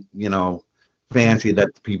anything, you know, fancy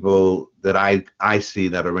that people that I see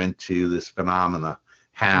that are into this phenomena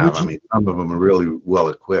have. I mean, some of them are really well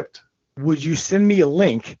equipped. Would you send me a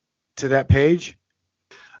link to that page?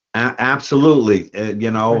 Absolutely.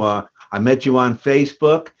 You know, I met you on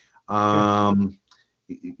Facebook.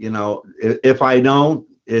 You know, if I don't,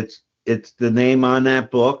 it's the name on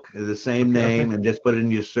that book, the same name, and just put it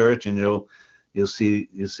in your search, and you'll see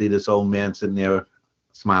this old man sitting there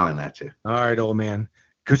smiling at you. All right, old man.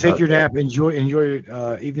 Go take your nap. Enjoy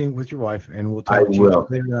your evening with your wife, and we'll talk I to you will.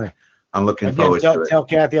 later tonight. I'm looking forward to it. Tell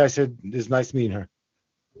Kathy I said it's nice meeting her.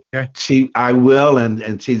 Okay. I will,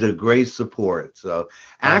 and she's a great support. So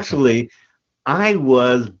actually, I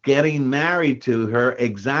was getting married to her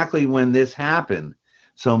exactly when this happened.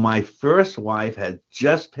 So my first wife had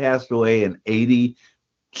just passed away in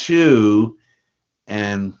 '82,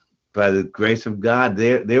 and by the grace of God,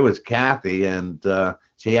 there was Kathy, and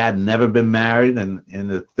she had never been married, and in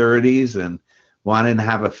the 30s, and wanted to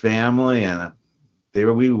have a family, and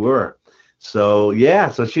there we were. So yeah,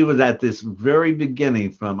 so she was at this very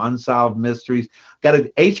beginning from Unsolved Mysteries.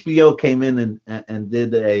 HBO came in and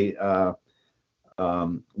did a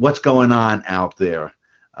What's Going On Out There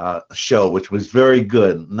show, which was very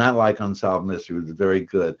good. Not like Unsolved Mystery, it was very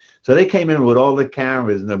good. So they came in with all the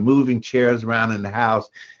cameras, and they're moving chairs around in the house,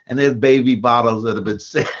 and there's baby bottles that have been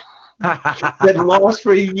been lost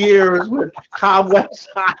for years with cobwebs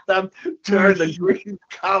on them, turned a green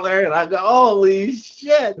color, and I go, holy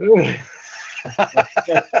shit.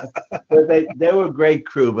 They were a great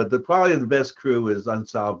crew, but probably the best crew is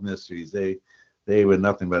Unsolved Mysteries. They were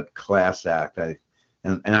nothing but class act.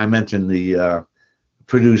 And I mentioned the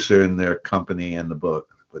producer in their company and the book,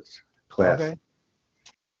 which class.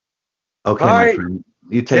 Okay, my friend.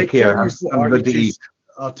 You take care. I'm good to eat.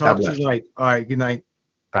 I'll talk to you tonight. All right, good night.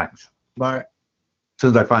 Thanks. Bye. As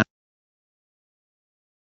soon as I find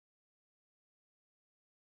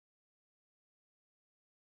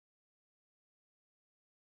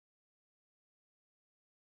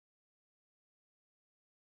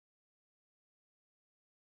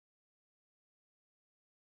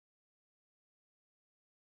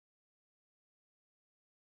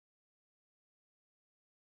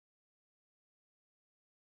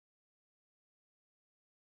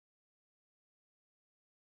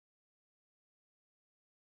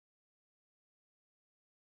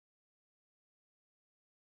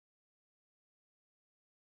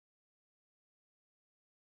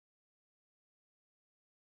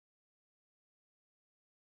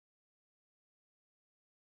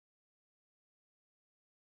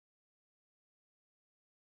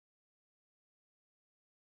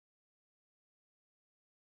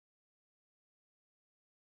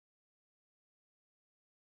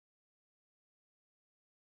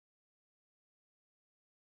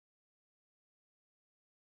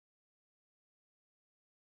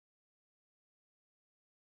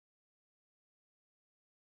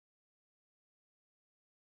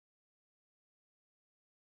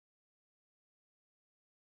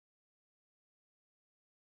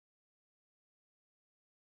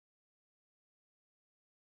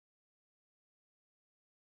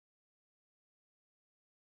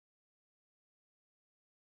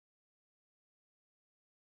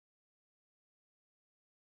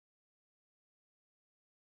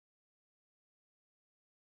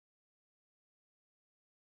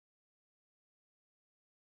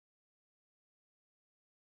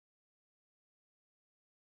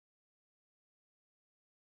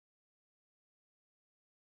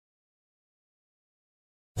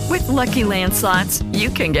With Lucky Land Slots, you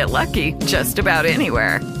can get lucky just about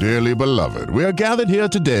anywhere. Dearly beloved, we are gathered here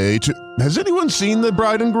today to... Has anyone seen the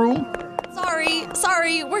bride and groom?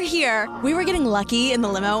 Sorry, we're here. We were getting lucky in the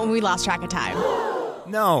limo and we lost track of time.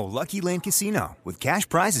 No, Lucky Land Casino, with cash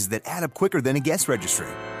prizes that add up quicker than a guest registry.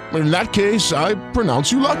 In that case, I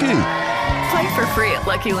pronounce you lucky. Play for free at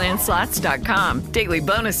LuckyLandSlots.com. Daily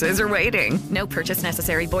bonuses are waiting. No purchase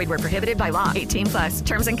necessary. Void where prohibited by law. 18+.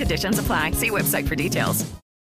 Terms and conditions apply. See website for details.